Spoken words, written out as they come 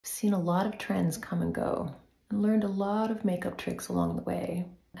I've seen a lot of trends come and go and learned a lot of makeup tricks along the way.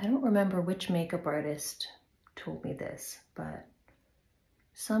 I don't remember which makeup artist told me this, but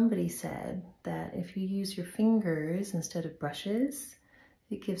somebody said that if you use your fingers instead of brushes,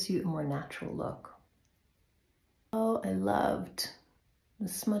 it gives you a more natural look. Oh, I loved the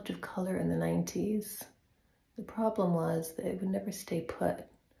smudge of color in the 90s. The problem was that it would never stay put.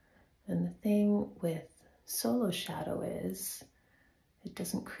 And the thing with Solo Shadow is it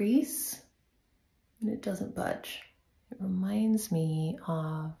doesn't crease and it doesn't budge. It reminds me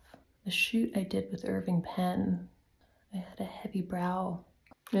of a shoot I did with Irving Penn. I had a heavy brow.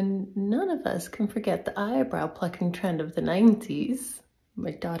 And none of us can forget the eyebrow plucking trend of the 90s.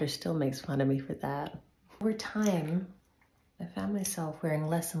 My daughter still makes fun of me for that. Over time, I found myself wearing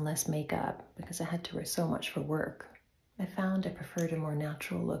less and less makeup because I had to wear so much for work. I found I preferred a more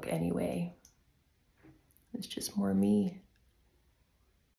natural look anyway. It's just more me.